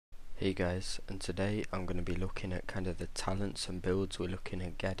Hey guys, and today I'm going to be looking at kind of the talents and builds we're looking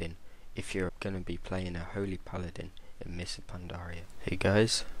at getting if you're going to be playing a Holy Paladin in Mists of Pandaria. Hey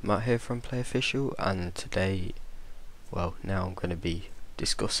guys, Matt here from Play Official, and today, now I'm going to be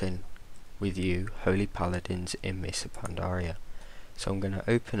discussing with you Holy Paladins in Mists of Pandaria. So I'm going to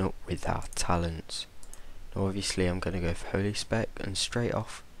open up with our talents. Now obviously I'm going to go for Holy Spec, and straight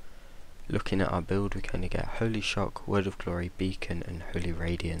off looking at our build we're going to get Holy Shock, Word of Glory, Beacon and Holy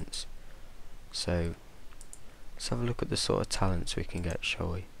Radiance. So let's have a look at the sort of talents we can get,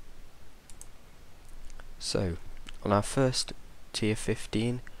 shall we? So on our first tier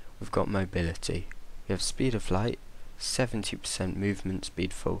 15 we've got mobility. We have speed of light, 70% movement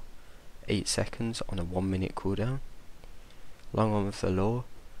speed for 8 seconds on a 1 minute cooldown. Long arm of the law,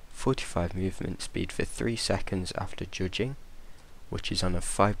 45 movement speed for 3 seconds after judging, which is on a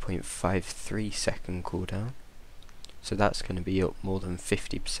 5.53 second cooldown. So that's going to be up more than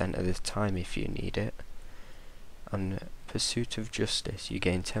 50% of the time if you need it. On Pursuit of Justice you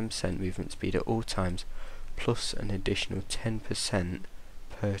gain 10% movement speed at all times, plus an additional 10%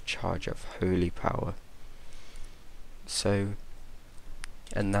 per charge of holy power. So,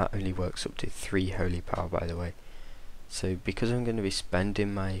 and that only works up to 3 holy power, by the way. So because I'm going to be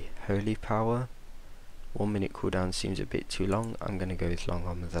spending my holy power, 1 minute cooldown seems a bit too long. I'm going to go with Long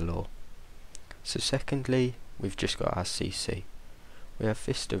Arm of the Law. So secondly, we've just got our CC. We have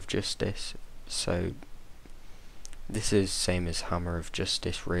Fist of Justice, so this is same as Hammer of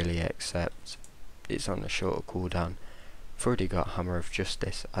Justice really, except it's on a shorter cooldown. I've already got Hammer of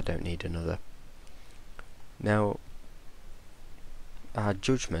Justice, I don't need another. Now our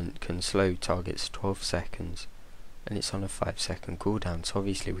Judgment can slow targets 12 seconds and it's on a 5-second cooldown, so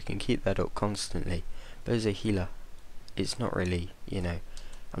obviously we can keep that up constantly. But as a healer, it's not really,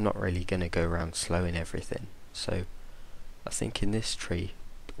 I'm not really going to go around slowing everything. So I think in this tree,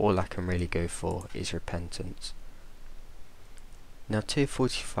 all I can really go for is Repentance. Now tier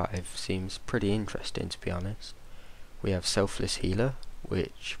 45 seems pretty interesting, to be honest. We have Selfless Healer,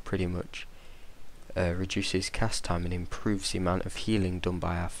 which pretty much reduces cast time and improves the amount of healing done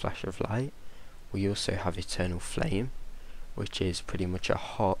by our Flash of Light. We also have Eternal Flame, which is pretty much a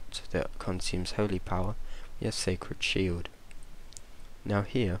hot that consumes holy power. We have Sacred Shield. Now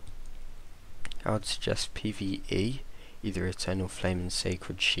here, I would suggest PvE, either Eternal Flame and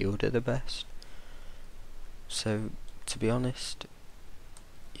Sacred Shield are the best. So, to be honest,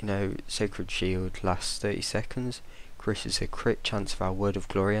 Sacred Shield lasts 30 seconds, increases the crit chance of our Word of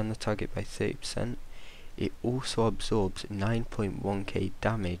Glory on the target by 30%. It also absorbs 9.1k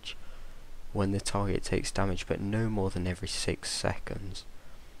damage when the target takes damage, but no more than every 6 seconds.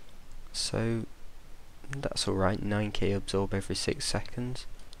 So that's alright, 9k absorb every 6 seconds.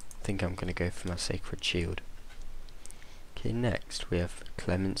 I think I'm going to go for my Sacred Shield. Okay, next we have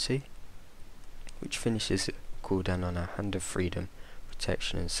Clemency, which finishes the cooldown on our Hand of Freedom,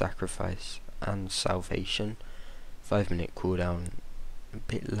 Protection and Sacrifice and Salvation. 5 minute cooldown, a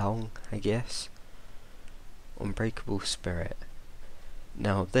bit long I guess. Unbreakable Spirit.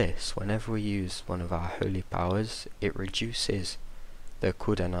 Now this, whenever we use one of our holy powers, it reduces the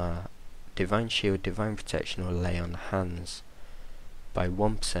cooldown on our Divine Shield, Divine Protection or Lay on Hands by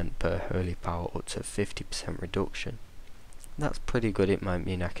 1% per holy power, up to 50% reduction. That's pretty good. It might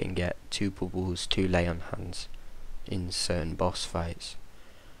mean I can get 2 bubbles, 2 Lay on Hands in certain boss fights.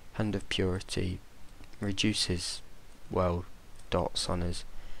 Hand of Purity reduces, dots on us.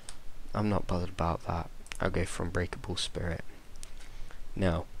 I'm not bothered about that. I'll go for Unbreakable Spirit.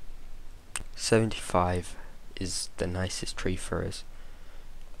 Now 75 is the nicest tree for us,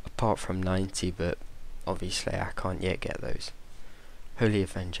 apart from 90, but obviously I can't yet get those. Holy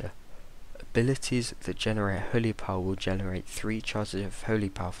Avenger. Abilities that generate holy power will generate 3 charges of holy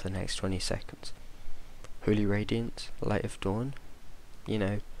power for the next 20 seconds. Holy Radiance, Light of Dawn,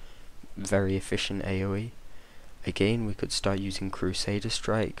 very efficient AoE. Again, we could start using Crusader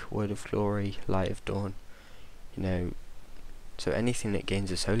Strike, Word of Glory, Light of Dawn, so anything that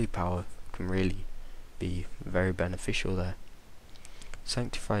gains us holy power can really be very beneficial there.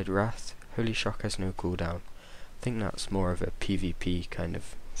 Sanctified Wrath. Holy Shock has no cooldown. I think that's more of a PvP kind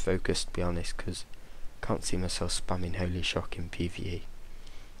of focus, to be honest, because I can't see myself spamming Holy Shock in PvE.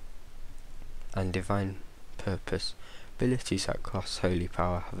 And Divine Purpose. Abilities that cost holy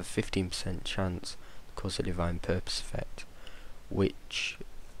power have a 15% chance to cause a Divine Purpose effect, which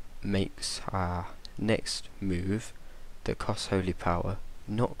makes our next move that costs holy power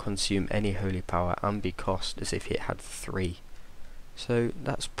not consume any holy power and be cost as if it had 3. So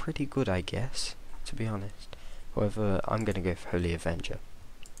that's pretty good, I guess, to be honest. However, I'm going to go for Holy Avenger.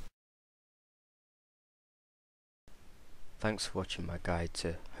 Thanks for watching my guide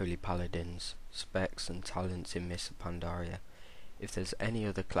to Holy Paladins, specs and talents in Mists of Pandaria. If there's any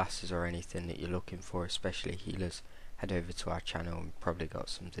other classes or anything that you're looking for, especially healers, head over to our channel and we've probably got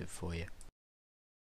something for you.